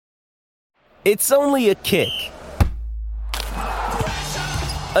It's only a kick,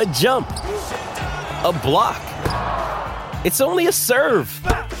 a jump, a block. It's only a serve.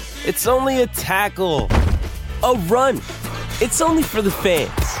 It's only a tackle, a run. It's only for the fans.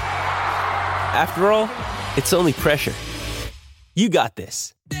 After all, it's only pressure. You got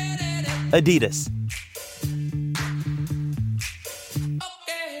this. Adidas.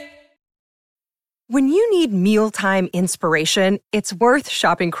 When you need mealtime inspiration, it's worth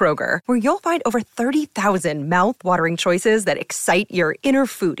shopping Kroger, where you'll find over 30,000 mouth-watering choices that excite your inner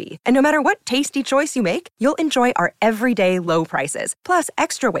foodie. And no matter what tasty choice you make, you'll enjoy our everyday low prices, plus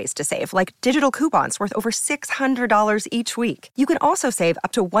extra ways to save, like digital coupons worth over $600 each week. You can also save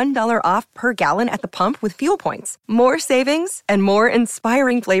up to $1 off per gallon at the pump with fuel points. More savings and more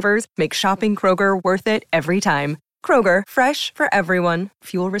inspiring flavors make shopping Kroger worth it every time. Kroger, fresh for everyone.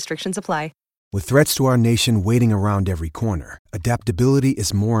 Fuel restrictions apply. With threats to our nation waiting around every corner, adaptability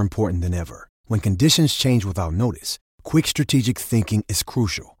is more important than ever. When conditions change without notice, quick strategic thinking is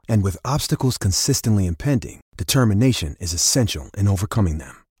crucial. And with obstacles consistently impending, determination is essential in overcoming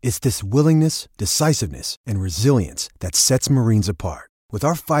them. It's this willingness, decisiveness, and resilience that sets Marines apart. With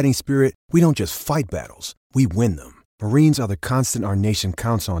our fighting spirit, we don't just fight battles, we win them. Marines are the constant our nation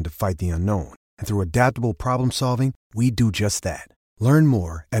counts on to fight the unknown. And through adaptable problem solving, we do just that. Learn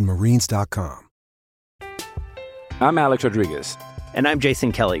more at marines.com. I'm Alex Rodriguez. And I'm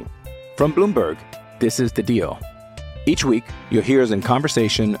Jason Kelly. From Bloomberg, this is The Deal. Each week, you'll hear us in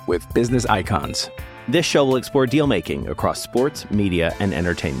conversation with business icons. This show will explore deal-making across sports, media, and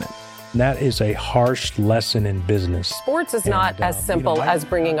entertainment. That is a harsh lesson in business. Sports is not as simple as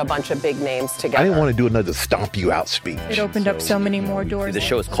bringing a bunch of big names together. I didn't want to do another stomp you out speech. It opened up so many more doors. The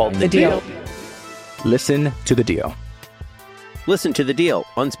show is called The Deal. Listen to The Deal. Listen to The Deal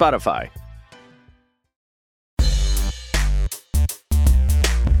on Spotify.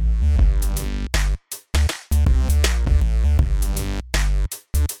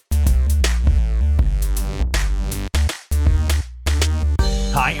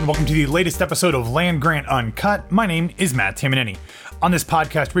 Hi, and welcome to the latest episode of Land Grant Uncut. My name is Matt Tamanini. On this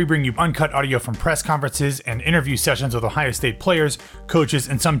podcast, we bring you uncut audio from press conferences and interview sessions with Ohio State players, coaches,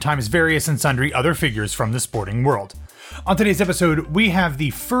 and sometimes various and sundry other figures from the sporting world. On today's episode, we have the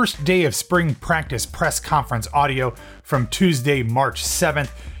first day of spring practice press conference audio from Tuesday, March 7th.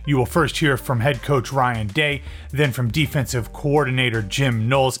 You will first hear from head coach Ryan Day, then from defensive coordinator Jim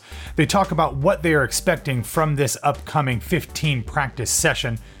Knowles. They talk about what they are expecting from this upcoming 15 practice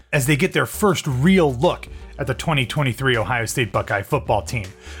session as they get their first real look at the 2023 Ohio State Buckeye football team.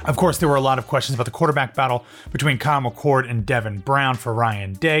 Of course, there were a lot of questions about the quarterback battle between Kyle McCord and Devin Brown for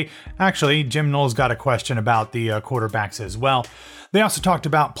Ryan Day. Actually, Jim Knowles got a question about the quarterbacks as well. They also talked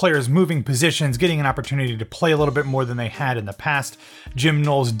about players moving positions, getting an opportunity to play a little bit more than they had in the past. Jim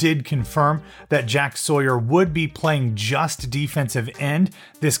Knowles did confirm that Jack Sawyer would be playing just defensive end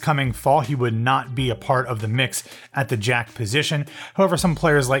this coming fall. He would not be a part of the mix at the Jack position. However, some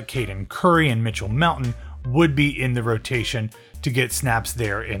players like Caden Curry and Mitchell Melton would be in the rotation to get snaps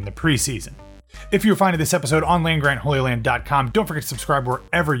there in the preseason. If you're finding this episode on landgrantholyland.com, don't forget to subscribe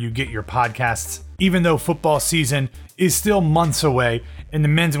wherever you get your podcasts. Even though football season is still months away and the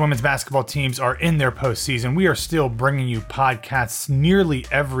men's and women's basketball teams are in their postseason, we are still bringing you podcasts nearly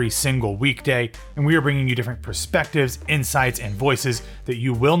every single weekday, and we are bringing you different perspectives, insights, and voices that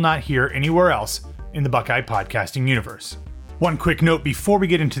you will not hear anywhere else in the Buckeye podcasting universe. One quick note before we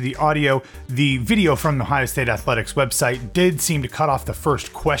get into the audio, the video from the Ohio State Athletics website did seem to cut off the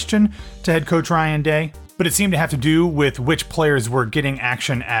first question to head coach Ryan Day, but it seemed to have to do with which players were getting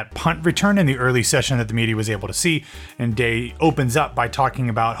action at punt return in the early session that the media was able to see. And Day opens up by talking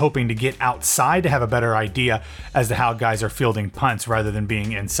about hoping to get outside to have a better idea as to how guys are fielding punts rather than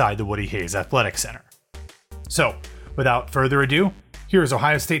being inside the Woody Hayes Athletic Center. So, without further ado, here's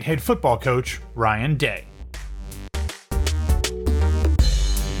Ohio State head football coach Ryan Day.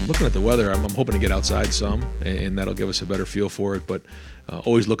 Looking at the weather, I'm hoping to get outside some, and that'll give us a better feel for it. But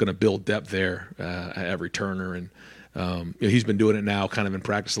always looking to build depth there at returner, and he's been doing it now, kind of in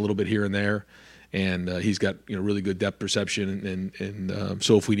practice a little bit here and there, and he's got really good depth perception, and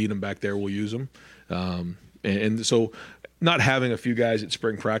so if we need him back there, we'll use him. And so, not having a few guys at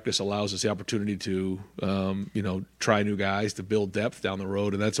spring practice allows us the opportunity to try new guys to build depth down the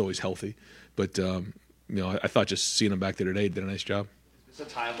road, and that's always healthy. But I thought just seeing him back there today did a nice job. It's a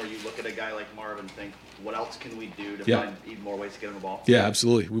time where you look at a guy like Marv and think, what else can we do to find even more ways to get him the ball? Yeah,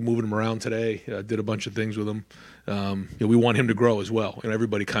 absolutely. We moved him around today, did a bunch of things with him. We want him to grow as well. And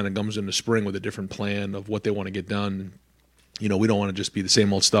everybody kind of comes into spring with a different plan of what they want to get done. We don't want to just be the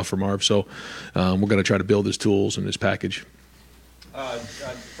same old stuff for Marv. So we're going to try to build his tools and his package.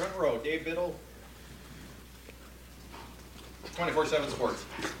 Front row, Dave Biddle, 24/7 Sports.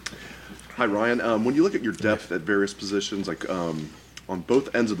 Hi, Ryan. When you look at your depth at various positions, like on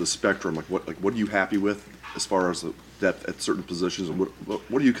both ends of the spectrum, what are you happy with as far as the depth at certain positions, and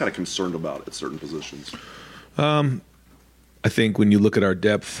what are you kind of concerned about at certain positions? I think when you look at our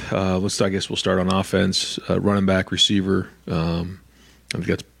depth, I guess we'll start on offense, running back, receiver. I think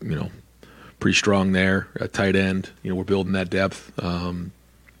that's pretty strong there. At tight end, we're building that depth. I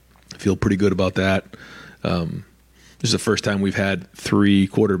feel pretty good about that. This is the first time we've had 3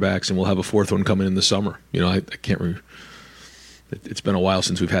 quarterbacks, and we'll have a 4th one coming in the summer. I can't remember. It's been a while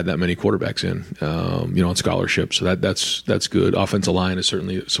since we've had that many quarterbacks in, on scholarship. So that's good. Offensive line is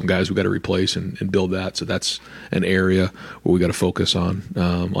certainly some guys we got to replace and build that. So that's an area where we got to focus on.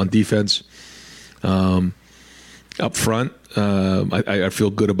 On defense, up front, I feel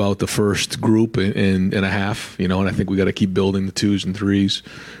good about the first group and a half, and I think we got to keep building the 2s and 3s.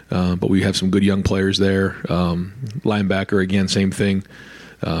 But we have some good young players there. Linebacker, again, same thing.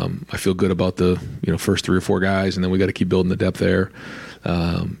 I feel good about the first 3 or 4 guys, and then we got to keep building the depth there.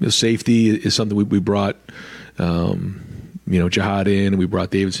 Safety is something we brought Jihad in, and we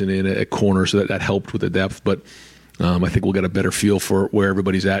brought Davidson in at corner, so that helped with the depth. But I think we'll get a better feel for where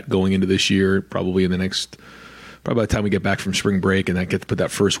everybody's at going into this year, probably by the time we get back from spring break and I get to put that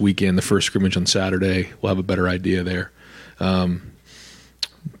first weekend, the first scrimmage on Saturday, we'll have a better idea there.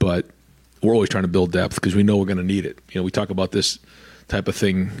 But we're always trying to build depth because we know we're going to need it. We talk about this type of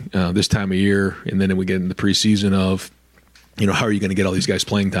thing this time of year, and then we get in the preseason of, how are you going to get all these guys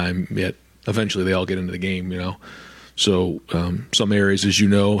playing time? Yet eventually they all get into the game, So some areas, as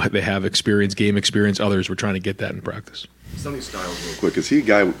they have experience, game experience. Others, we're trying to get that in practice. Sonny Styles, real quick, is he a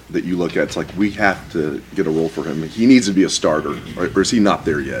guy that you look at, it's like we have to get a role for him? He needs to be a starter, right? Or is he not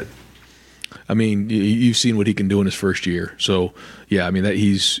there yet? I mean, you've seen what he can do in his first year. So, yeah, I mean, that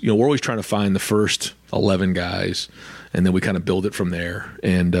we're always trying to find the first 11 guys, and then we kind of build it from there.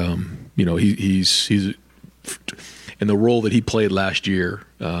 And, he's in the role that he played last year,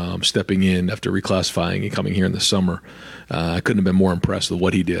 stepping in after reclassifying and coming here in the summer. I couldn't have been more impressed with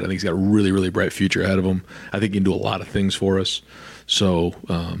what he did. I think he's got a really, really bright future ahead of him. I think he can do a lot of things for us. So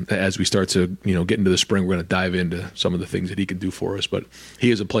as we start to get into the spring, we're going to dive into some of the things that he can do for us. But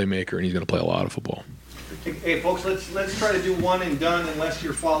he is a playmaker, and he's going to play a lot of football. Hey, folks, let's try to do one and done unless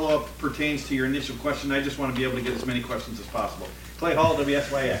your follow-up pertains to your initial question. I just want to be able to get as many questions as possible. Clay Hall,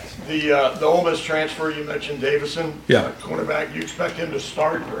 WSYX. The Ole Miss transfer, you mentioned Davison. Yeah. Cornerback, you expect him to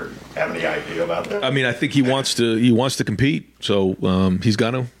start or have any idea about that? I mean, I think he wants to compete, so he's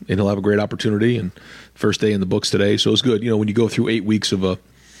going to, and he'll have a great opportunity. And first day in the books today, so it's good. When you go through 8 weeks of a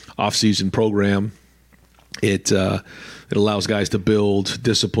off-season program, it allows guys to build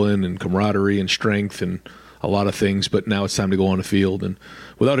discipline and camaraderie and strength and a lot of things. But now it's time to go on the field, and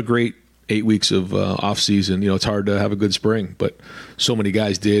without a great 8 weeks of off season, it's hard to have a good spring. But so many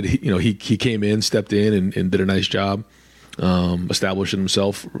guys did. He came in, stepped in, and did a nice job establishing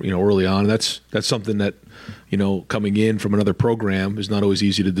himself. Early on. That's something that coming in from another program is not always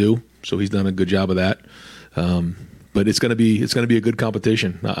easy to do. So he's done a good job of that. But it's going to be a good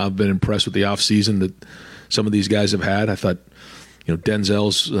competition. I've been impressed with the off season that some of these guys have had. I thought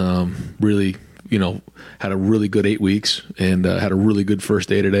Denzel's really had a really good 8 weeks and had a really good first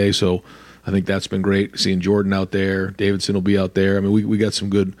day today. So I think that's been great. Seeing Jordan out there, Davidson will be out there. I mean, we got some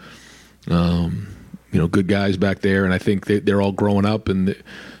good, good guys back there, and I think they're all growing up. And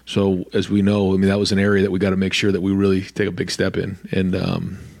so, as we know, I mean, that was an area that we got to make sure that we really take a big step in.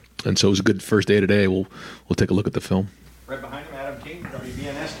 And so it was a good first day today. We'll take a look at the film. Right behind him, Adam King,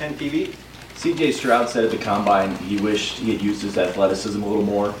 WBNS 10 TV. C.J. Stroud said at the Combine he wished he had used his athleticism a little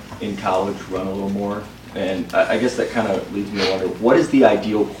more in college, run a little more. And I guess that kind of leads me to wonder, what is the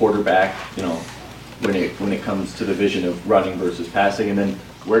ideal quarterback, when it comes to the vision of running versus passing? And then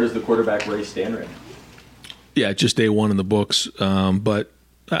where does the quarterback race stand right now? Yeah, just day one in the books. But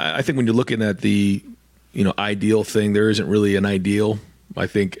I think when you're looking at the, ideal thing, there isn't really an ideal. I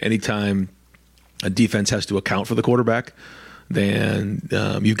think anytime a defense has to account for the quarterback, then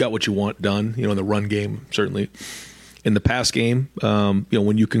you've got what you want done, in the run game, certainly. In the pass game,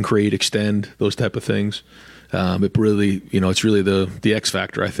 when you can create, extend, those type of things, it really, it's really the X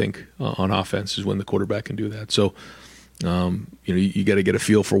factor, I think, on offense is when the quarterback can do that. So, you got to get a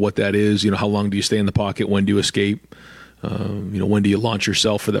feel for what that is. How long do you stay in the pocket? When do you escape? When do you launch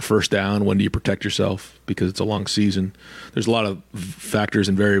yourself for that first down? When do you protect yourself? Because it's a long season. There's a lot of factors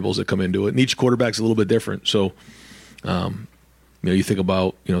and variables that come into it. And each quarterback's a little bit different. So, you think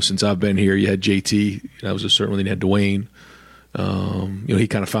about, since I've been here, you had JT, that was a certain one. Then you had Dwayne. He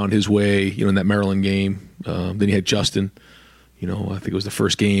kind of found his way, in that Maryland game. Then you had Justin, I think it was the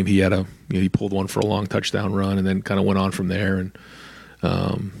first game he had he pulled one for a long touchdown run, and then kind of went on from there, and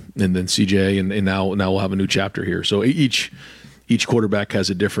then CJ, and now we'll have a new chapter here. So each quarterback has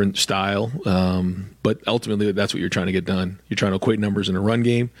a different style, but ultimately that's what you're trying to get done. You're trying to equate numbers in a run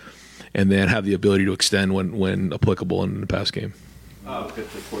game, and then have the ability to extend when applicable in the pass game.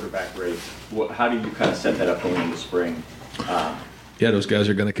 With the quarterback rate, how do you kind of set that up going into spring? Those guys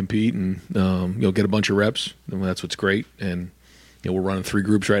are going to compete and get a bunch of reps, and that's what's great. And we're running 3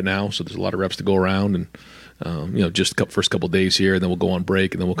 groups right now, so there's a lot of reps to go around. And just the first couple of days here, and then we'll go on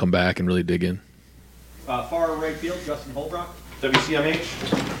break, and then we'll come back and really dig in. Far right field, Justin Holbrook,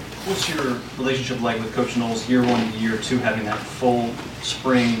 WCMH. What's your relationship like with Coach Knowles, year 1 to year 2, having that full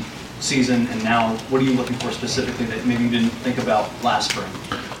spring season, and now what are you looking for specifically that maybe you didn't think about last spring?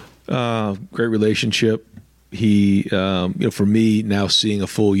 Great relationship. He, for me, now seeing a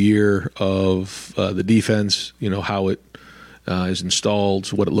full year of the defense, how it is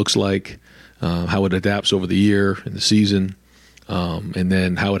installed, what it looks like, how it adapts over the year and the season, and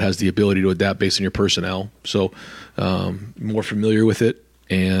then how it has the ability to adapt based on your personnel. So more familiar with it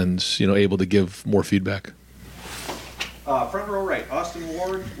and, able to give more feedback. Front row right, Austin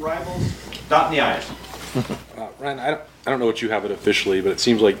Ward, Rivals, dot in the eyes. Ryan, I don't know what you have it officially, but it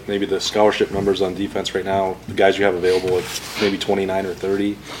seems like maybe the scholarship numbers on defense right now, the guys you have available at maybe 29 or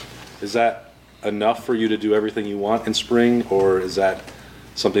 30, is that enough for you to do everything you want in spring, or is that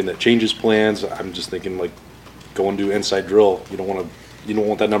something that changes plans? I'm just thinking like go and do inside drill. You don't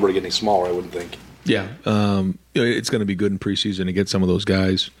want that number to get any smaller, I wouldn't think. Yeah, it's going to be good in preseason to get some of those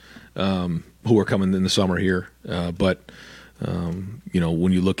guys who are coming in the summer here. But when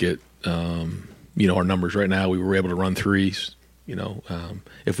you look at our numbers right now, we were able to run 3s.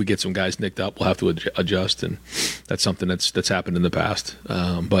 If we get some guys nicked up, we'll have to adjust, and that's something that's happened in the past.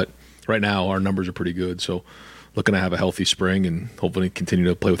 But right now, our numbers are pretty good. So looking to have a healthy spring and hopefully continue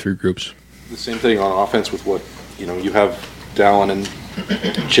to play with 3 groups. The same thing on offense with what you have Dallin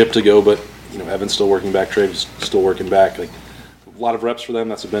and Chip to go, but Evan's still working back, Trave's still working back. Like a lot of reps for them,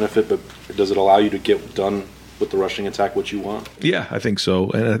 that's a benefit. But does it allow you to get done with the rushing attack what you want? Yeah, I think so.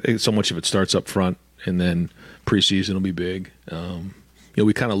 And I think so much of it starts up front, and then preseason will be big.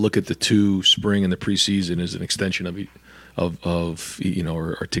 We kind of look at the 2 spring and the preseason as an extension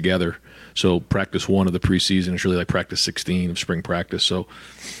or together. So practice 1 of the preseason is really like practice 16 of spring practice. So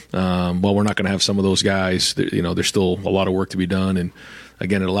while we're not going to have some of those guys, there's still a lot of work to be done. And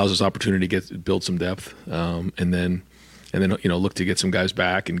again, it allows us opportunity to build some depth, and then look to get some guys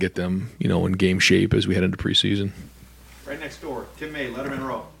back and get them in game shape as we head into preseason. Right next door, Tim May, Letterman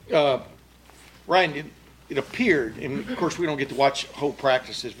Row. Ryan, it appeared, and of course we don't get to watch whole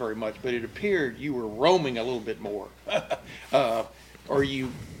practices very much, but it appeared you were roaming a little bit more. Are you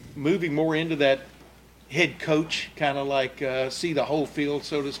moving more into that head coach, kind of like see the whole field,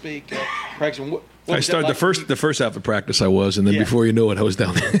 so to speak? Practicing. What I started like the first half of practice I was, and then before you know it, I was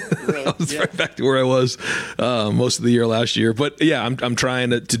down there. Really? I was right back to where I was most of the year last year. But yeah, I'm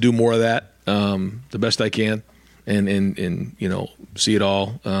trying to do more of that the best I can, and see it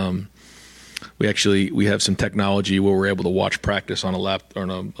all. We have some technology where we're able to watch practice on a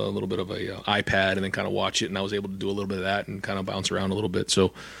little bit of a iPad, and then kind of watch it. And I was able to do a little bit of that and kind of bounce around a little bit.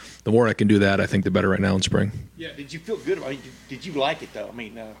 So the more I can do that, I think the better right now in spring. Yeah. Did you feel good? Did you like it though? I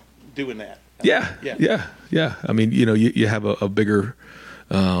mean, doing that. Yeah. I mean, you have a bigger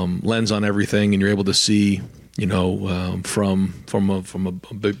lens on everything, and you're able to see, from a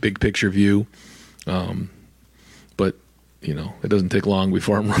big picture view. But it doesn't take long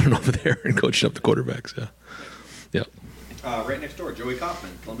before I'm running over there and coaching up the quarterbacks. Yeah. Right next door, Joey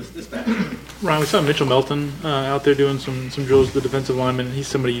Kaufman, Columbus Dispatch. Ryan, we saw Mitchell Melton out there doing some drills with the defensive lineman. He's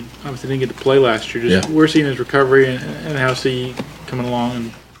somebody obviously didn't get to play last year. We're seeing his recovery and how's he coming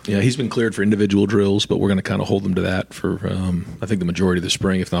along. Yeah, he's been cleared for individual drills, but we're going to kind of hold him to that for I think the majority of the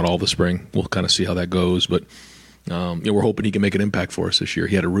spring, if not all the spring. We'll kind of see how that goes, but we're hoping he can make an impact for us this year.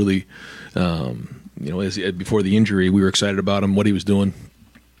 He had a really, before the injury, we were excited about him, what he was doing.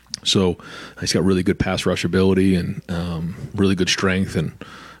 So he's got really good pass rush ability and really good strength and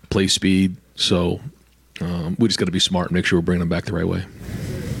play speed. So we just got to be smart and make sure we're bringing him back the right way.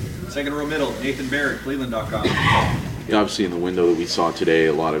 Second row middle, Nathan Barrett, Cleveland.com. Obviously in the window that we saw today,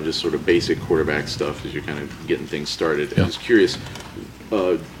 a lot of just sort of basic quarterback stuff as you're kind of getting things started. I was curious,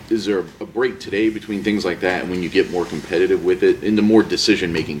 is there a break today between things like that and when you get more competitive with it into more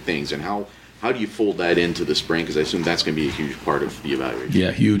decision-making things? And how do you fold that into the spring? Because I assume that's going to be a huge part of the evaluation.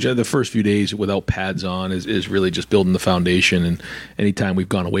 Yeah, huge. The first few days without pads on is really just building the foundation. And anytime we've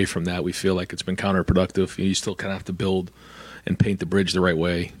gone away from that, we feel like it's been counterproductive. You still kind of have to build and paint the bridge the right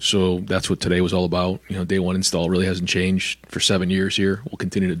way. So that's what today was all about. Day one install really hasn't changed for 7 years here. We'll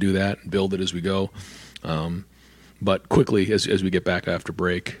continue to do that and build it as we go. But quickly, as we get back after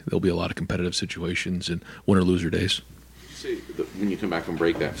break, there'll be a lot of competitive situations and winner-loser days. Say when you come back from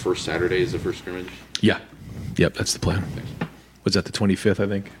break, that first Saturday is the first scrimmage? Yeah. Yep, that's the plan. Was that the 25th, I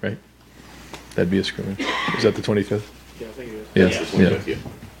think, right? That'd be a scrimmage. Is that the 25th? Yeah, I think it is. Yeah. That's the 25th, yeah.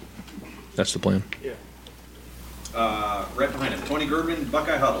 That's the plan. Yeah. Right behind him, Tony Gerben,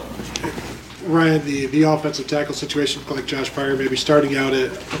 Buckeye Huddle. Ryan, the offensive tackle situation looked like Josh Pryor maybe starting out on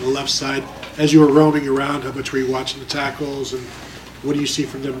the left side. As you were roaming around, how much were you watching the tackles, and what do you see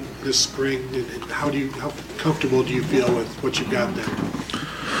from them this spring, and how comfortable do you feel with what you've got there?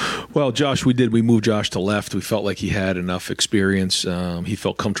 Well, Josh, we moved Josh to left. We felt like he had enough experience. He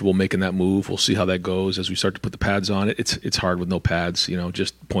felt comfortable making that move. We'll see how that goes as we start to put the pads on it. It's hard with no pads,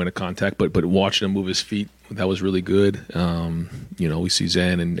 just point of contact. But watching him move his feet, that was really good. We see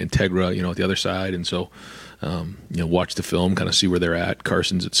Zen and Tegra, at the other side, and so watch the film, kind of see where they're at.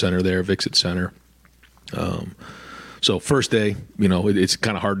 Carson's at center there, Vic's at center. So first day, it's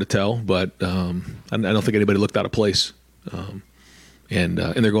kind of hard to tell, but I don't think anybody looked out of place. And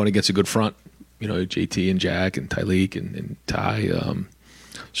they're going against a good front, JT and Jack and Tyleek and Ty.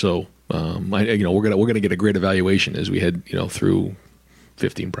 We're gonna get a great evaluation as we head through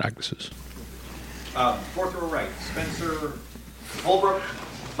 15 practices. Fourth row right, Spencer Holbrook,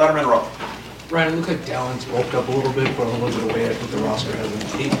 Letterman row. Ryan, it looks like Dallin's bulked up a little bit, put a little bit of weight. I think the roster has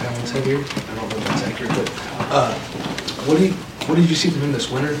him 8 pounds heavier. I don't know if that's accurate, but what did you see from him this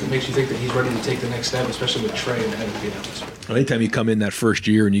winter that makes you think that he's ready to take the next step, especially with Trey and Evan being out this winter? Anytime you come in that first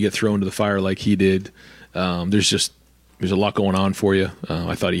year and you get thrown to the fire like he did, there's a lot going on for you.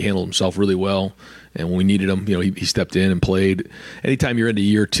 I thought he handled himself really well, and when we needed him, he stepped in and played. Anytime you're into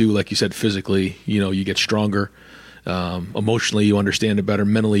year 2, like you said, physically, you get stronger. Emotionally, you understand it better.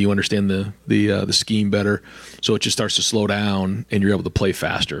 Mentally, you understand the scheme better. So it just starts to slow down, and you're able to play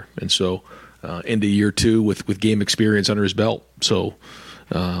faster. And so into year 2 with game experience under his belt. So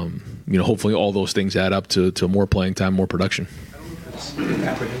hopefully all those things add up to more playing time, more production.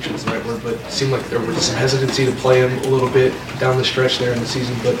 Apprehension is the right word, but it seemed like there was some hesitancy to play him a little bit down the stretch there in the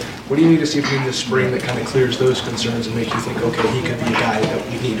season. But what do you need to see from him this spring that kind of clears those concerns and makes you think, okay, he could be a guy that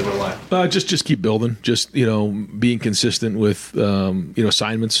we need to rely on? Just keep building. Just being consistent with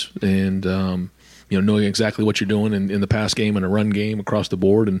assignments and knowing exactly what you're doing in the pass game and a run game across the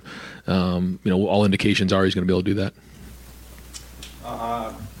board, and all indications are he's going to be able to do that.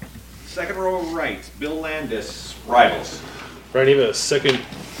 Second row right, Bill Landis, Rivals. Ryan, you have a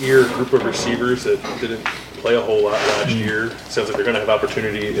second-year group of receivers that didn't play a whole lot last year. Sounds like they're going to have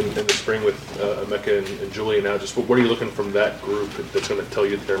opportunity in the spring with Emeka and Julian now. Just what are you looking from that group that's going to tell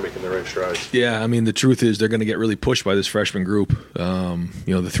you that they're making the right strides? Yeah, the truth is they're going to get really pushed by this freshman group.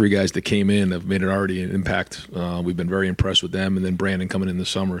 The 3 guys that came in have made it already an impact. We've been very impressed with them, and then Brandon coming in this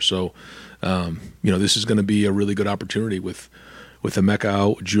summer. So, this is going to be a really good opportunity with Emeka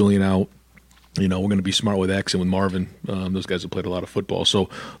out, Julian out. We're going to be smart with X and with Marvin. Those guys have played a lot of football. So,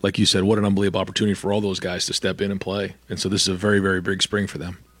 like you said, what an unbelievable opportunity for all those guys to step in and play. And so this is a very, very big spring for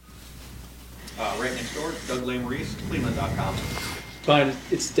them. Right next door, Doug Lamreese, Cleveland.com. Fine,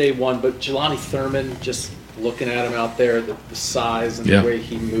 it's day 1, but Jelani Thurman, just looking at him out there, the size and the way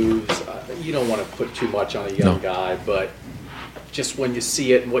he moves, you don't want to put too much on a young guy, but just when you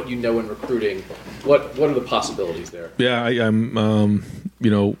see it and what in recruiting, what are the possibilities there? Yeah, I'm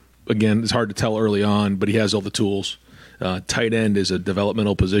again, it's hard to tell early on, but he has all the tools. Tight end is a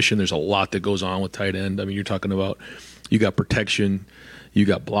developmental position. There's a lot that goes on with tight end. You're talking about you got protection, you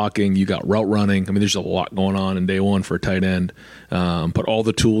got blocking, you got route running. There's a lot going on in day 1 for a tight end. But all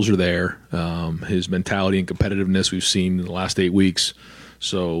the tools are there. His mentality and competitiveness we've seen in the last 8 weeks.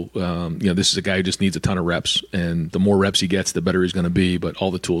 So, this is a guy who just needs a ton of reps. And the more reps he gets, the better he's going to be. But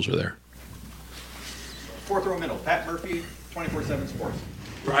all the tools are there. Fourth row middle, Pat Murphy, 24/7 Sports.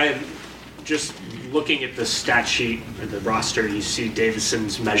 Brian, just looking at the stat sheet or the roster, you see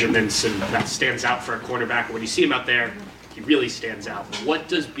Davison's measurements, and that stands out for a cornerback. When you see him out there, he really stands out. What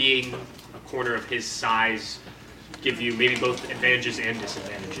does being a corner of his size give you, maybe both advantages and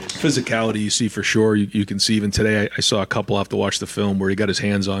disadvantages? Physicality, you see for sure. You can see even today, I saw a couple have to watch the film where he got his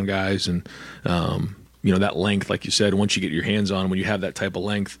hands on guys, and that length, like you said, once you get your hands on him, when you have that type of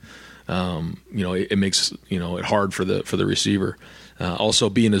length, it makes it hard for the receiver. Also,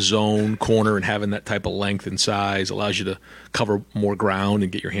 being a zone corner and having that type of length and size allows you to cover more ground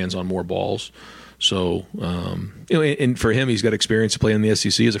and get your hands on more balls. So, and for him, he's got experience to play in the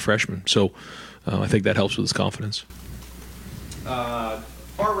SEC as a freshman. So, I think that helps with his confidence.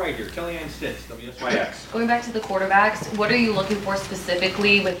 Far right here, Kellyanne Stitz, WSYX. Going back to the quarterbacks, what are you looking for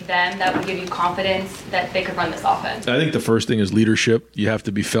specifically with them that would give you confidence that they could run this offense? I think the first thing is leadership. You have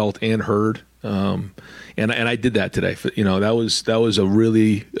to be felt and heard. And I did that today. That was a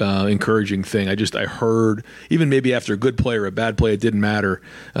really encouraging thing. I heard, even maybe after a good play or a bad play, it didn't matter.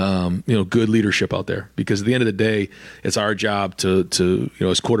 Good leadership out there, because at the end of the day, it's our job to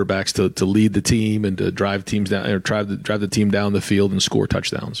as quarterbacks to lead the team and to drive teams down, or drive the team down the field and score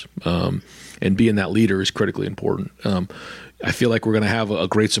touchdowns. And being that leader is critically important. I feel like we're going to have a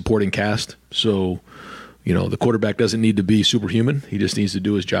great supporting cast. So. The quarterback doesn't need to be superhuman. He just needs to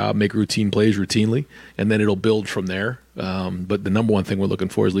do his job, make routine plays routinely, and then it'll build from there. But the number one thing we're looking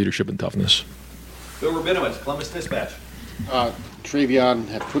for is leadership and toughness. Bill Rabinowitz, Columbus Dispatch. Travion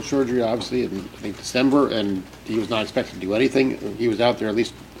had foot surgery, obviously, in I think December, and he was not expected to do anything. He was out there, at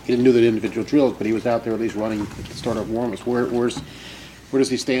least, he didn't do the individual drills, but he was out there at least running at the start of warm-ups. Where does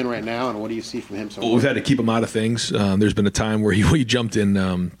he stand right now, and what do you see from him so far? We've had to keep him out of things. There's been a time where he jumped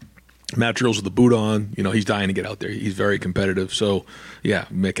in Matt drills with the boot on. He's dying to get out there. He's very competitive. So, yeah,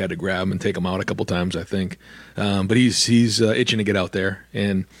 Mick had to grab him and take him out a couple times, I think. But he's itching to get out there,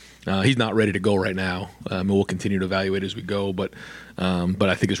 and he's not ready to go right now. We'll continue to evaluate as we go, but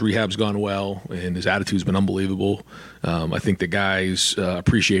I think his rehab's gone well, and his attitude's been unbelievable. I think the guys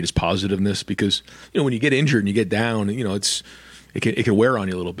appreciate his positiveness, because when you get injured and you get down, it can wear on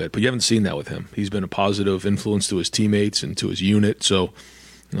you a little bit. But you haven't seen that with him. He's been a positive influence to his teammates and to his unit. So.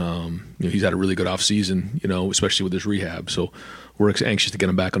 He's had a really good offseason, especially with his rehab. So we're anxious to get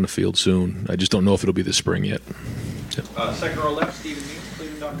him back on the field soon. I just don't know if it'll be this spring yet. Second row left, Stephen Means,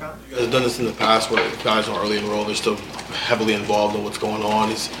 Cleveland.com. You guys have done this in the past where guys are early enrolled, they're still heavily involved in what's going on.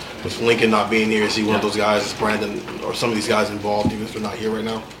 With Lincoln not being here, is he one of those guys, is Brandon or some of these guys involved even if they're not here right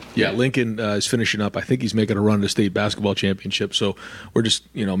now? Yeah, Lincoln is finishing up. I think he's making a run to the state basketball championship. So we're just,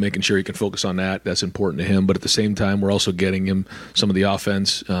 making sure he can focus on that. That's important to him. But at the same time, we're also getting him some of the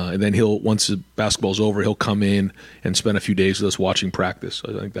offense. And then once the basketball's over, he'll come in and spend a few days with us watching practice.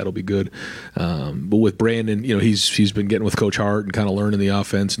 So I think that'll be good. But with Brandon, he's been getting with Coach Hart and kind of learning the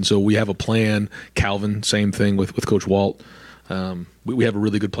offense. And so we have a plan. Calvin, same thing with Coach Walt. We have a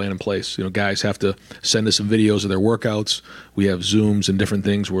really good plan in place. Guys have to send us some videos of their workouts. We have Zooms and different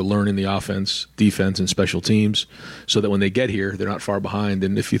things. We're learning the offense, defense, and special teams so that when they get here, they're not far behind.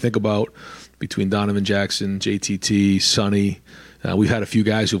 And if you think about between Donovan Jackson, JTT, Sonny, we've had a few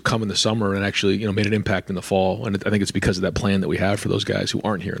guys who've come in the summer and actually made an impact in the fall. And I think it's because of that plan that we have for those guys who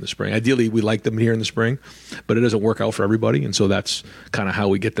aren't here in the spring. Ideally, we like them here in the spring, but it doesn't work out for everybody. And so that's kind of how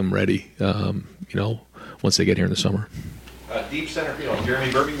we get them ready, once they get here in the summer. Deep center field,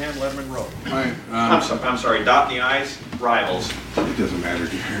 Jeremy Birmingham, Letterman Road. Hi. I'm sorry, dot the I's, rivals. It doesn't matter,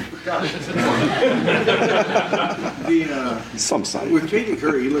 Jerry. Some side. With Caden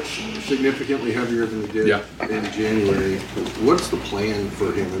Curry, he looks significantly heavier than he did in January. What's the plan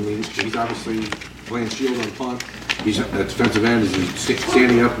for him? I mean, he's obviously playing shield on punt. He's at defensive end. Is he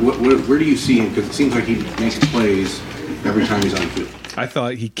standing up? Where do you see him? Because it seems like he makes plays every time he's on the field. I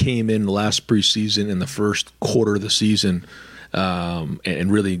thought he came in last preseason in the first quarter of the season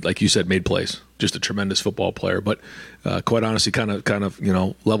and really, like you said, made plays. Just a tremendous football player. But quite honestly, kind of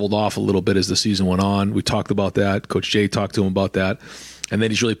leveled off a little bit as the season went on. We talked about that. Coach Jay talked to him about that. And then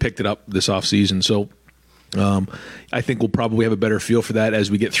he's really picked it up this offseason. So I think we'll probably have a better feel for that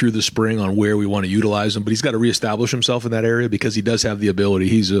as we get through the spring on where we want to utilize him. But he's got to reestablish himself in that area because he does have the ability.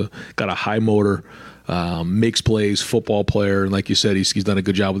 He's got a high motor, makes plays, football player. And like you said, he's done a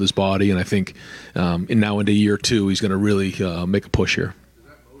good job with his body. And I think now into year two, he's going to really make a push here. Does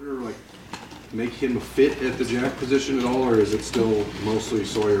that motor make him a fit at the jack position at all, or is it still mostly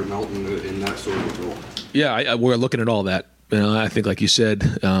Sawyer Melton in that sort of role? Yeah, we're looking at all that. I think, like you said,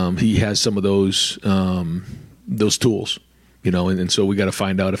 he has some of those tools, and so we got to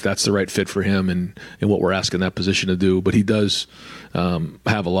find out if that's the right fit for him and what we're asking that position to do. But he does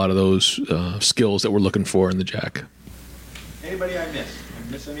have a lot of those skills that we're looking for in the jack. Anybody I missed?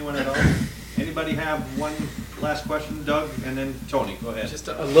 I miss anyone at all? Anybody have one last question, Doug, and then Tony? Go ahead. Just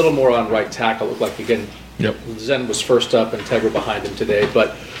a little more on right tackle. Looked like again, Zen was first up and Tegra behind him today.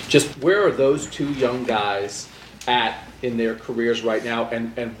 But just where are those two young guys at in their careers right now,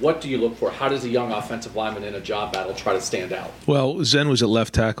 and what do you look for? How does a young offensive lineman in a job battle try to stand out? Well, Zen was at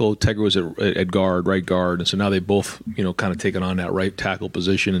left tackle, Tegra was at guard, right guard, and so now they both, kind of taken on that right tackle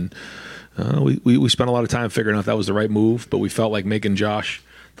position. And we spent a lot of time figuring out if that was the right move, but we felt like making Josh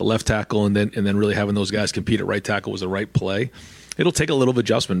the left tackle and then really having those guys compete at right tackle was the right play. it'll take a little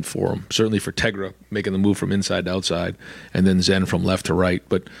adjustment for him, certainly for Tegra, making the move from inside to outside, and then Zen from left to right.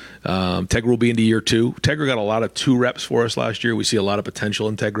 But Tegra will be into year 2. Tegra got a lot of 2 reps for us last year. We see a lot of potential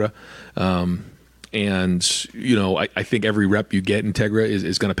in Tegra. And, I think every rep you get in Tegra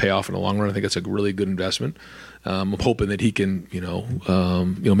is going to pay off in the long run. I think it's a really good investment. I'm hoping that he can,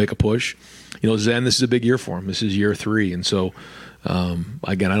 make a push. Zen, this is a big year for him. This is year 3. And so,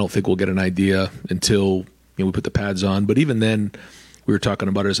 again, I don't think we'll get an idea until we put the pads on. But even then, we were talking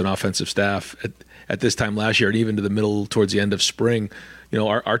about it as an offensive staff at this time last year, and even to the middle towards the end of spring.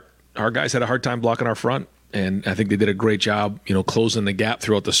 Our guys had a hard time blocking our front, and I think they did a great job, closing the gap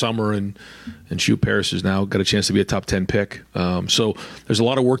throughout the summer. And Shu Paris has now got a chance to be a top 10 pick. So there's a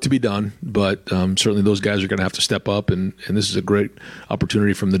lot of work to be done, but certainly those guys are going to have to step up, and this is a great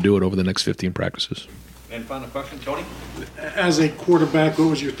opportunity for them to do it over the next 15 practices. And final question, Tony? As a quarterback, what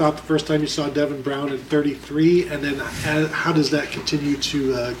was your thought the first time you saw Devin Brown at 33? And then how does that continue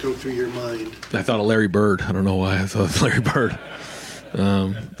to go through your mind? I thought of Larry Bird. I don't know why I thought of Larry Bird.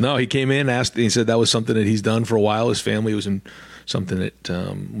 No, he came in, asked, he said that was something that he's done for a while. His family was in something that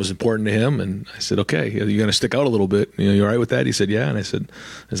was important to him. And I said, okay, you're going to stick out a little bit. You all right with that? He said, yeah. And I said,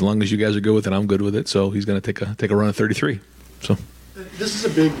 as long as you guys are good with it, I'm good with it. So he's going to take a run at 33. So. This is a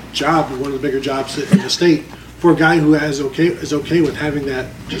big job, one of the bigger jobs in the state, for a guy who is okay with having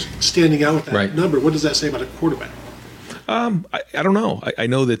that, just standing out with that number. What does that say about a quarterback? I don't know. I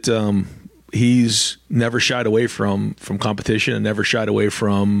know that he's never shied away from competition and never shied away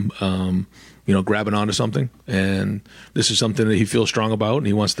from grabbing onto something. And this is something that he feels strong about, and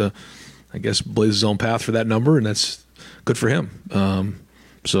he wants to, I guess, blaze his own path for that number, and that's good for him.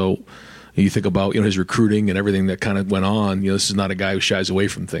 So. You think about his recruiting and everything that kind of went on. This is not a guy who shies away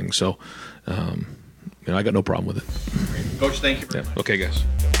from things. So, I got no problem with it. Coach, thank you very much. Okay, guys.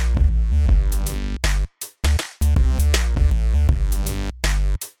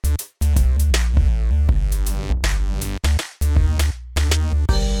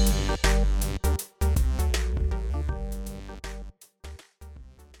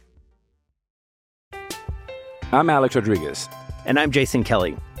 I'm Alex Rodriguez. And I'm Jason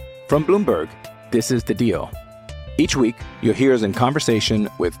Kelly. From Bloomberg, this is The Deal. Each week, you'll hear us in conversation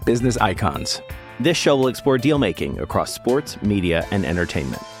with business icons. This show will explore deal-making across sports, media, and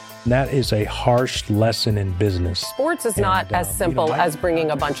entertainment. That is a harsh lesson in business. Sports is not as simple as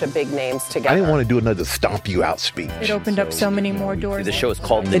bringing a bunch of big names together. I didn't want to do another stomp you out speech. It opened up so many more doors. The show is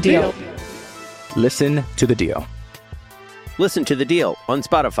called The Deal. Listen to The Deal. Listen to The Deal on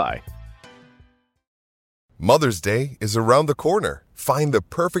Spotify. Mother's Day is around the corner. Find the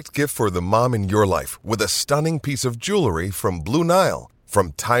perfect gift for the mom in your life with a stunning piece of jewelry from Blue Nile.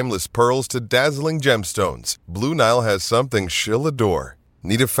 From timeless pearls to dazzling gemstones, Blue Nile has something she'll adore.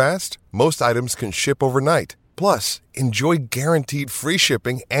 Need it fast? Most items can ship overnight. Plus, enjoy guaranteed free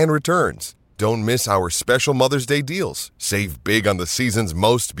shipping and returns. Don't miss our special Mother's Day deals. Save big on the season's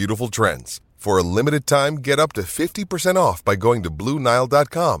most beautiful trends. For a limited time, get up to 50% off by going to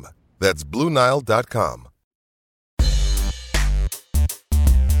BlueNile.com. That's BlueNile.com.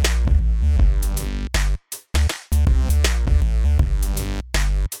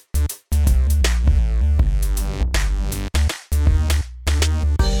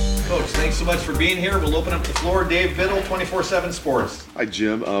 Thanks so much for being here. We'll open up the floor. Dave Biddle, 24/7 Sports. Hi,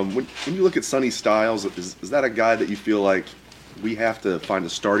 Jim. When you look at Sonny Styles, is that a guy that you feel like we have to find a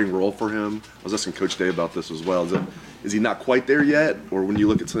starting role for him? I was asking Coach Dave about this as well. Is he not quite there yet? Or when you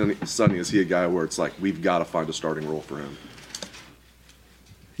look at Sonny, is he a guy where it's like we've got to find a starting role for him?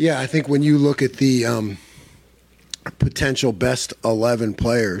 Yeah, I think when you look at the potential best 11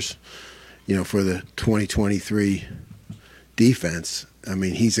 players, for the 2023 defense, I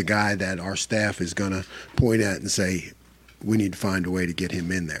mean, he's a guy that our staff is going to point at and say, we need to find a way to get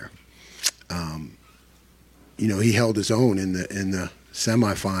him in there. He held his own in the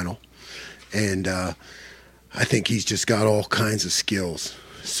semifinal, and I think he's just got all kinds of skills.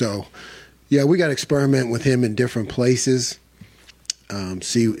 So, yeah, we got to experiment with him in different places,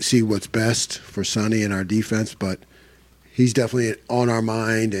 see what's best for Sonny and our defense, but he's definitely on our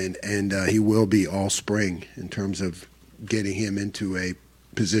mind, and he will be all spring in terms of getting him into a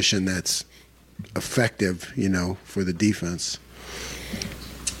position that's effective, for the defense.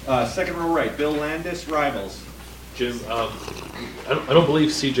 Second row right, Bill Landis, Rivals. Jim, I don't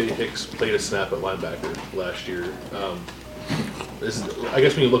believe C.J. Hicks played a snap at linebacker last year. I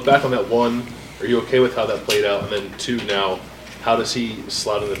guess when you look back on that, one, are you okay with how that played out? And then two, now, how does he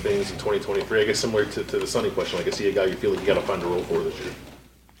slot into things in 2023? I guess similar to the Sonny question, like, is he a guy you feel like you got to find a role for this year?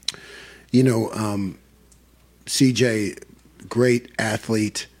 CJ, great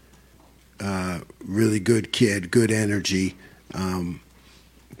athlete, really good kid, good energy.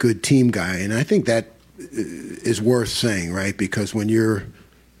 good team guy. And I think that is worth saying, right? Because when you're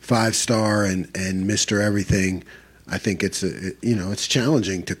 5-star and Mr. Everything, I think it's it's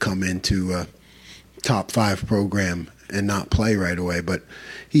challenging to come into a top 5 program and not play right away. But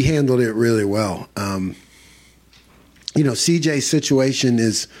he handled it really well. CJ's situation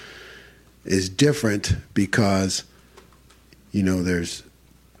is different because there's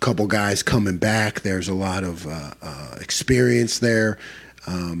a couple guys coming back. There's a lot of experience there.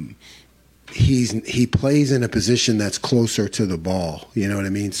 He plays in a position that's closer to the ball. You know what I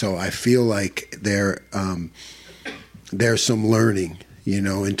mean? So I feel like there's some learning,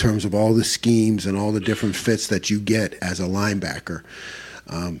 in terms of all the schemes and all the different fits that you get as a linebacker.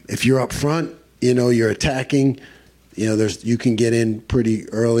 If you're up front, you're attacking. You can get in pretty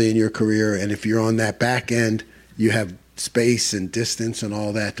early in your career, and if you're on that back end, you have space and distance and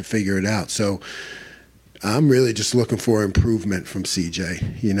all that to figure it out. So I'm really just looking for improvement from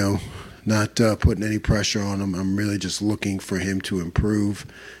CJ, not putting any pressure on him. I'm really just looking for him to improve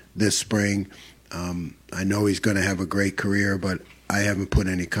this spring. I know he's going to have a great career, but I haven't put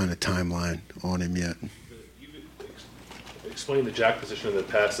any kind of timeline on him yet. Explain the jack position in the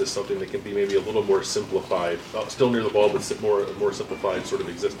past as something that can be maybe a little more simplified, still near the ball, but more simplified sort of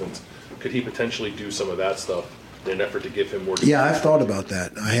existence. Could he potentially do some of that stuff in an effort to give him more? Yeah, I've thought about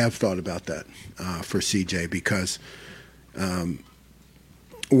that. I have thought about that for CJ because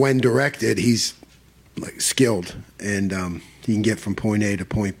when directed, he's like skilled and he can get from point A to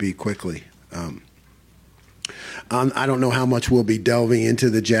point B quickly. I don't know how much we'll be delving into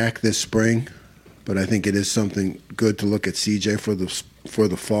the jack this spring, but I think it is something good to look at CJ for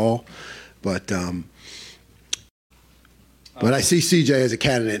the fall. But I see CJ as a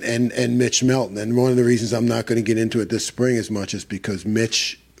candidate and Mitch Melton. And one of the reasons I'm not going to get into it this spring as much is because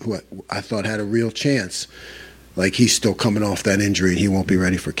Mitch, who I thought had a real chance, like he's still coming off that injury and he won't be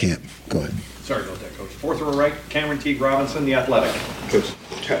ready for camp. Go ahead. Sorry about that, Coach. 4th row right, Cameron Teague Robinson, The Athletic. Coach,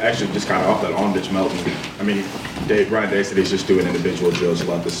 actually just kind of off that on Mitch Melton. I mean, Ryan Day said he's just doing individual drills a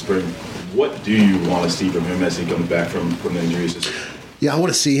lot this spring. What do you want to see from him as he comes back from the injuries? Yeah, I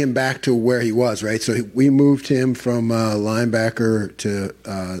want to see him back to where he was, right? So we moved him from linebacker to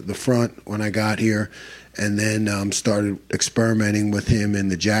the front when I got here, and then started experimenting with him in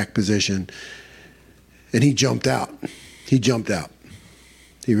the jack position. And he jumped out. He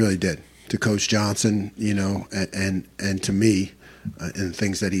really did. To Coach Johnson, and to me, and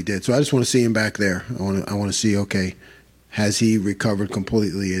things that he did. So I just want to see him back there. I want to see, okay, has he recovered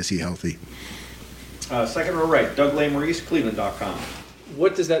completely? Is he healthy? 2nd row right, Doug Lesmerises, Cleveland.com.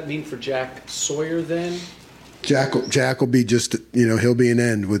 What does that mean for Jack Sawyer then? Jack will be just, he'll be an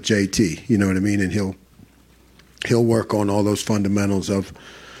end with JT. You know what I mean? And he'll work on all those fundamentals of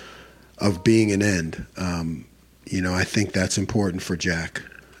being an end. I think that's important for Jack.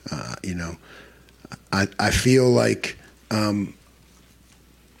 I feel like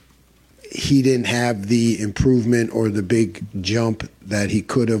he didn't have the improvement or the big jump that he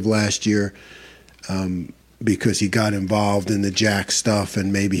could have last year because he got involved in the jack stuff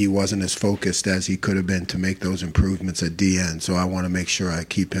and maybe he wasn't as focused as he could have been to make those improvements at D end. So I want to make sure I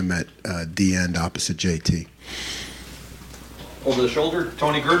keep him at D end opposite JT. Over the shoulder,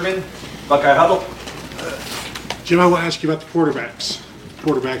 Tony Girdman, Buckeye Huddle. Jim, I want to ask you about the quarterbacks.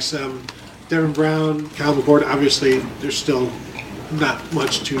 Devin Brown, Kyle McCord, obviously there's still not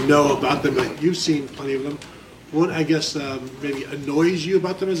much to know about them, but you've seen plenty of them. What, I guess, maybe annoys you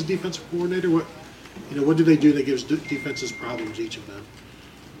about them as a defensive coordinator? What do they do that gives defenses problems, each of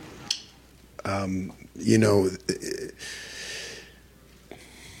them?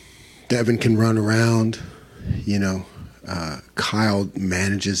 Devin can run around. Kyle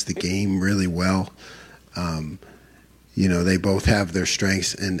manages the game really well. They both have their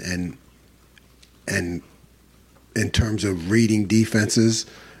strengths and in terms of reading defenses,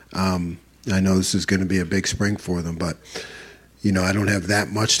 I know this is going to be a big spring for them, but I don't have that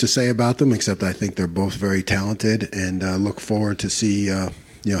much to say about them except I think they're both very talented and look forward to see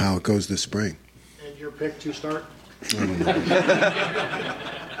how it goes this spring. And your pick to start?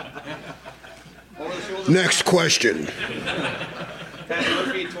 Next question. Patty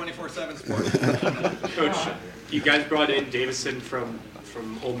Murphy, 24/7 Sports. Coach, you guys brought in Davison from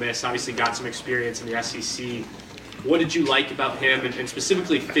Ole Miss, obviously got some experience in the SEC. What did you like about him, and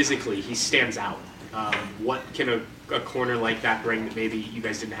specifically physically? He stands out. What can a corner like that bring that maybe you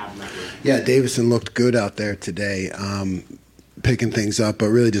guys didn't have in that room? Yeah, Davison looked good out there today, picking things up, but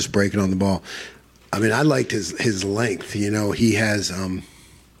really just breaking on the ball. I mean, I liked his length. He has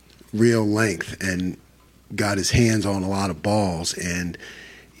real length and got his hands on a lot of balls, and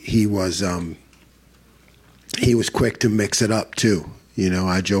he was he was quick to mix it up too. You know,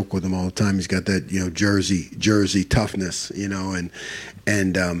 I joke with him all the time. He's got that, you know, Jersey toughness, you know,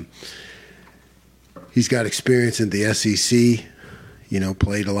 and he's got experience in the SEC, you know,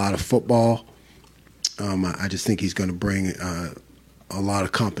 played a lot of football. I just think he's going to bring a lot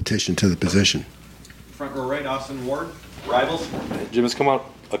of competition to the position. Front row right, Austin Ward, Rivals. Jim, has come out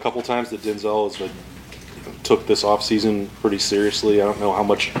a couple times that Denzel has took this offseason pretty seriously. I don't know how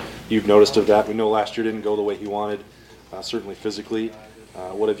much you've noticed of that. We know last year didn't go the way he wanted, certainly physically.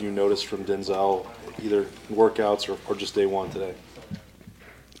 What have you noticed from Denzel, either in workouts or just day one today?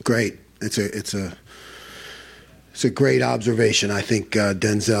 Great. It's a great observation. I think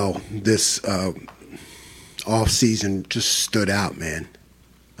Denzel this off-season just stood out, man.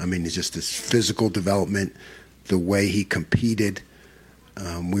 I mean, it's just this physical development, the way he competed.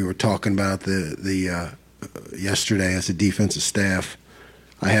 We were talking about the yesterday as a defensive staff.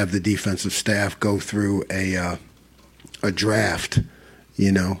 I have the defensive staff go through a draft.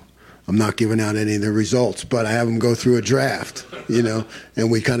 You know, I'm not giving out any of the results, but I have them go through a draft. You know,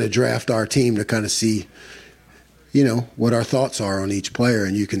 and we kind of draft our team to kind of see, you know, what our thoughts are on each player,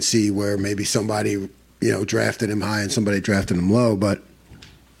 and you can see where maybe somebody, you know, drafted him high and somebody drafted him low, but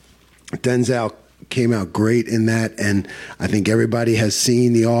Denzel came out great in that, and I think everybody has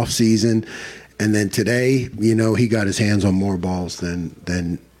seen the offseason. And then today, you know, he got his hands on more balls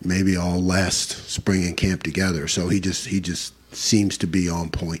than maybe all last spring and camp together. So he just seems to be on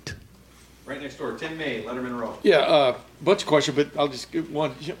point. Right next door, Tim May, Letterman Row. Yeah, bunch of questions, but I'll just give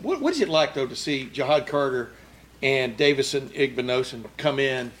one. What is it like, though, to see Jihad Carter and Davison Igbinosun come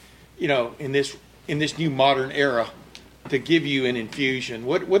in, you know, in this new modern era to give you an infusion?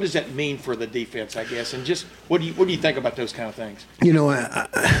 What does that mean for the defense, I guess? And just what do you think about those kind of things? You know,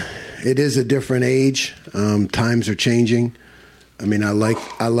 it is a different age. Times are changing. I mean, I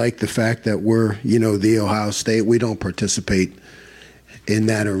like the fact that we're, you know, the Ohio State. We don't participate in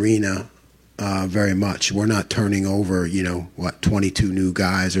that arena very much. We're not turning over, you know, 22 new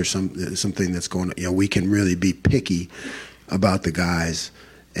guys or something that's going on. You know, we can really be picky about the guys.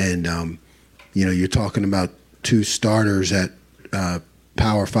 And, you know, you're talking about two starters at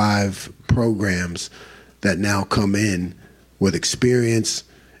Power 5 programs that now come in with experience,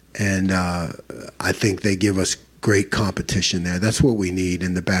 and I think they give us great competition there. That's what we need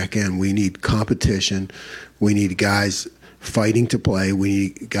in the back end. We need competition. We need guys fighting to play. We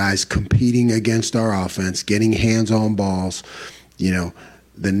need guys competing against our offense, getting hands on balls. You know,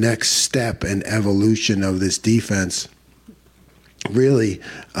 the next step and evolution of this defense really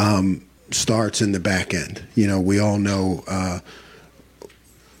starts in the back end. You know, we all know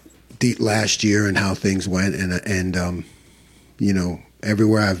last year and how things went, and you know,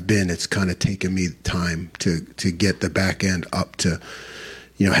 everywhere I've been, it's kind of taken me time to get the back end up to,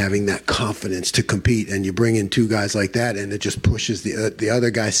 you know, having that confidence to compete. And you bring in two guys like that, and it just pushes the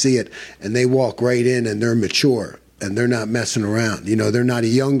other guys see it, and they walk right in, and they're mature, and they're not messing around. You know, they're not a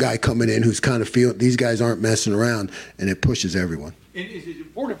young guy coming in who's kind of feeling these guys aren't messing around, and it pushes everyone. Is it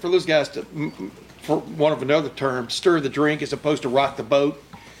important for those guys to, for one of another term, stir the drink as opposed to rock the boat?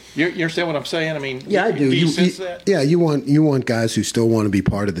 You understand what I'm saying? I mean, yeah, I do. Do you sense that? Yeah, you want guys who still want to be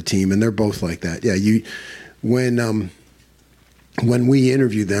part of the team, and they're both like that. Yeah, when we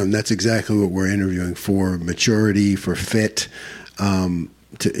interview them, that's exactly what we're interviewing for: maturity, for fit. To,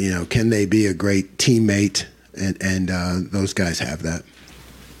 you know, can they be a great teammate? And those guys have that.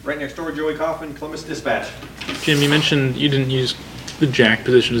 Right next door, Joey Kaufman, Columbus Dispatch. Jim, you mentioned you didn't use the jack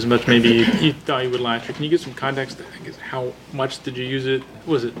position as much maybe you thought you would last year. Can you give some context? I guess, how much did you use it?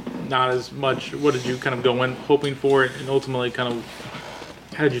 Was it not as much? What did you kind of go in hoping for, and ultimately kind of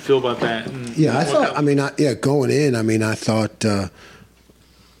how did you feel about that? And yeah, I thought. Going in, I thought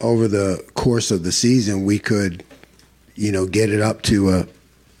over the course of the season we could, you know, get it up to a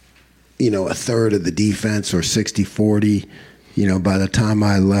third of the defense or 60-40. You know, by the time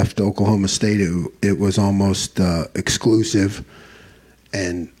I left Oklahoma State, it was almost exclusive.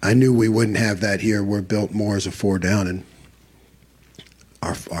 And I knew we wouldn't have that here. We're built more as a 4 down, and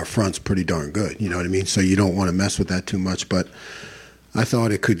our front's pretty darn good. You know what I mean? So you don't want to mess with that too much. But I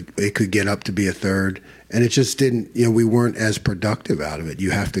thought it could get up to be a third, and it just didn't. You know, we weren't as productive out of it.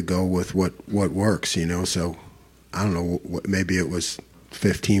 You have to go with what works. You know, so I don't know. Maybe it was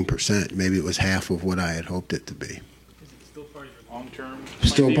 15%. Maybe it was half of what I had hoped it to be. Is it still part of your long term?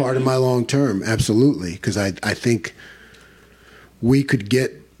 Still part of my long term, absolutely, because I think we could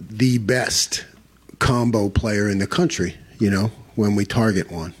get the best combo player in the country, you know, when we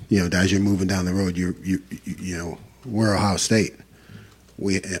target one. You know, as you're moving down the road, you know, we're Ohio State.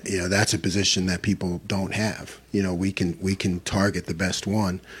 You know, that's a position that people don't have. You know, we can target the best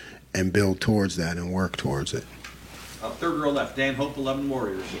one, build towards that and work towards it. Third row left, Dan Hope, 11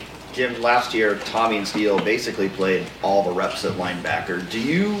 Warriors. Jim, last year, Tommy and Steele basically played all the reps at linebacker. Do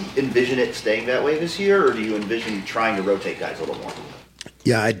you envision it staying that way this year, or do you envision trying to rotate guys a little more?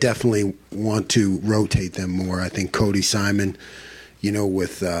 Yeah, I definitely want to rotate them more. I think Cody Simon,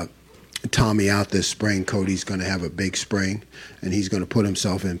 with Tommy out this spring, Cody's going to have a big spring, and he's going to put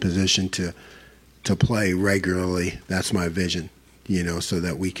himself in position to play regularly. That's my vision, so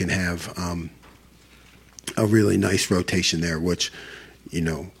that we can have a really nice rotation there, which,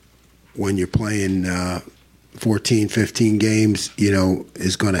 when you're playing 14, 15 games,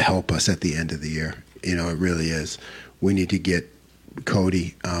 is going to help us at the end of the year. It really is. We need to get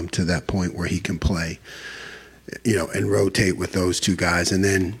Cody to that point where he can play, and rotate with those two guys. And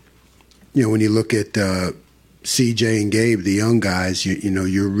then, when you look at CJ and Gabe, the young guys,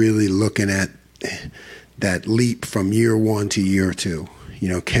 you're really looking at that leap from year one to year two.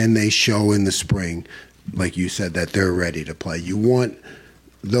 Can they show in the spring, like you said, that they're ready to play? You want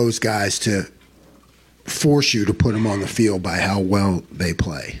those guys to force you to put them on the field by how well they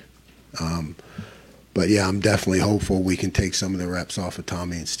play. But, yeah, I'm definitely hopeful we can take some of the reps off of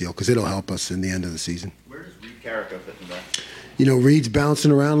Tommy and Steele because it'll help us in the end of the season. Where does Reed Carrico fit in that? Reed's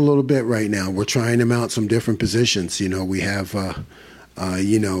bouncing around a little bit right now. We're trying him out some different positions. We have,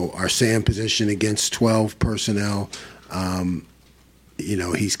 our Sam position against 12 personnel.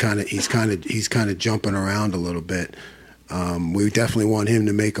 He's kind of jumping around a little bit. We definitely want him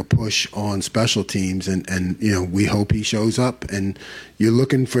to make a push on special teams, and we hope he shows up. And you're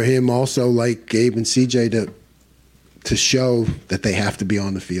looking for him also, like Gabe and CJ, to show that they have to be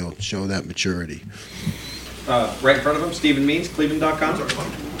on the field, show that maturity. Right in front of him, Stephen Means, Cleveland.com.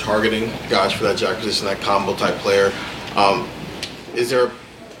 Targeting guys for that jack position, that combo type player.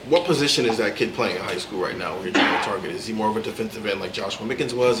 What position is that kid playing in high school right now where you're trying to target? Is he more of a defensive end like Joshua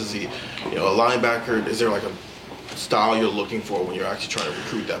Mickens was? Is he, a linebacker? Is there like a style you're looking for when you're actually trying to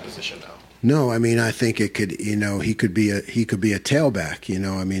recruit that position now? No, I think it could, he could be a tailback,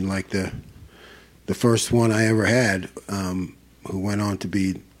 like the first one I ever had, who went on to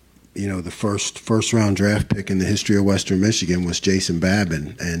be, the first round draft pick in the history of Western Michigan was Jason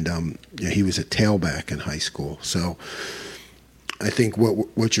Babin, and he was a tailback in high school. So I think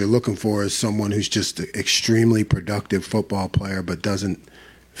what you're looking for is someone who's just an extremely productive football player, but doesn't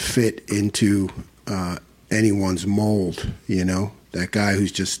fit into anyone's mold. That guy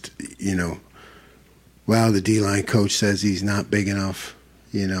who's just, the D-line coach says he's not big enough.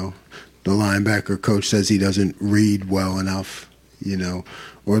 The linebacker coach says he doesn't read well enough.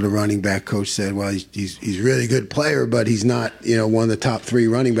 Or the running back coach said, well, he's a really good player, but he's not, one of the top 3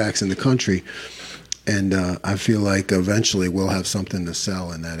 running backs in the country. And I feel like eventually we'll have something to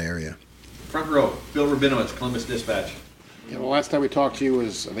sell in that area. Front row, Bill Rabinowitz, Columbus Dispatch. Yeah, the last time we talked to you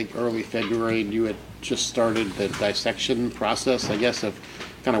was, I think, early February, and you had just started the dissection process, I guess, of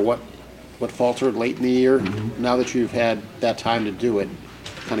kind of what faltered late in the year. Mm-hmm. Now that you've had that time to do it,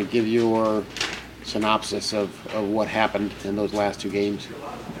 kind of give your synopsis of what happened in those last 2 games.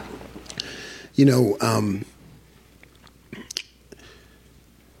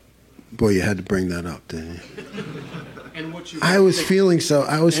 Boy, you had to bring that up, didn't you? I was feeling so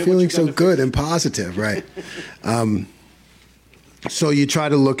good and positive, right? So you try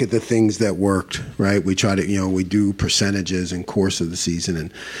to look at the things that worked, right? We try to, we do percentages in course of the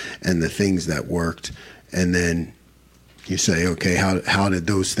season and the things that worked, and then you say, okay, how did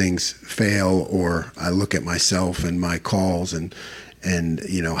those things fail? Or I look at myself and my calls and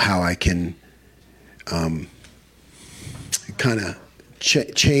how I can kind of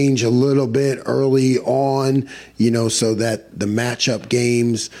change a little bit early on, so that the matchup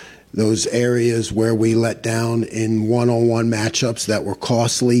games, those areas where we let down in one-on-one matchups that were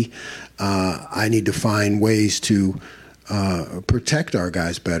costly, I need to find ways to protect our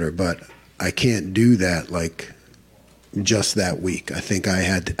guys better. But I can't do that like just that week. I think I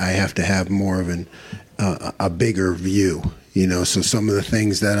have to have more of a bigger view, So some of the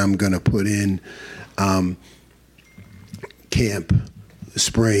things that I'm going to put in camp,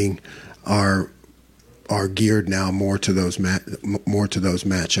 spring, are geared now more to those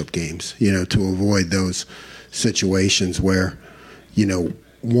matchup games, to avoid those situations where,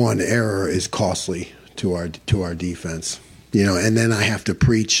 one error is costly to our defense, and then I have to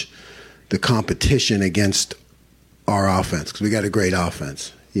preach the competition against our offense because we got a great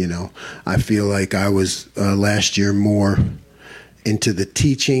offense. I feel like I was last year more into the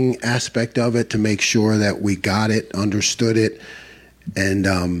teaching aspect of it to make sure that we got it, understood it, and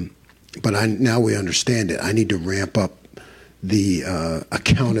but now we understand it. I need to ramp up the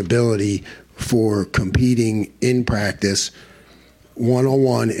accountability for competing in practice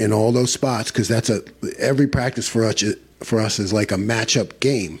one-on-one in all those spots, because every practice for us is like a matchup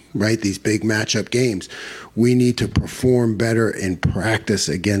game, right? These big matchup games. We need to perform better in practice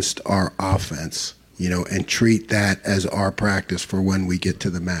against our offense, and treat that as our practice for when we get to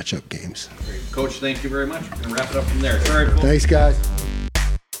the matchup games. Coach, thank you very much. We're going to wrap it up from there. Sorry, folks. Thanks, guys.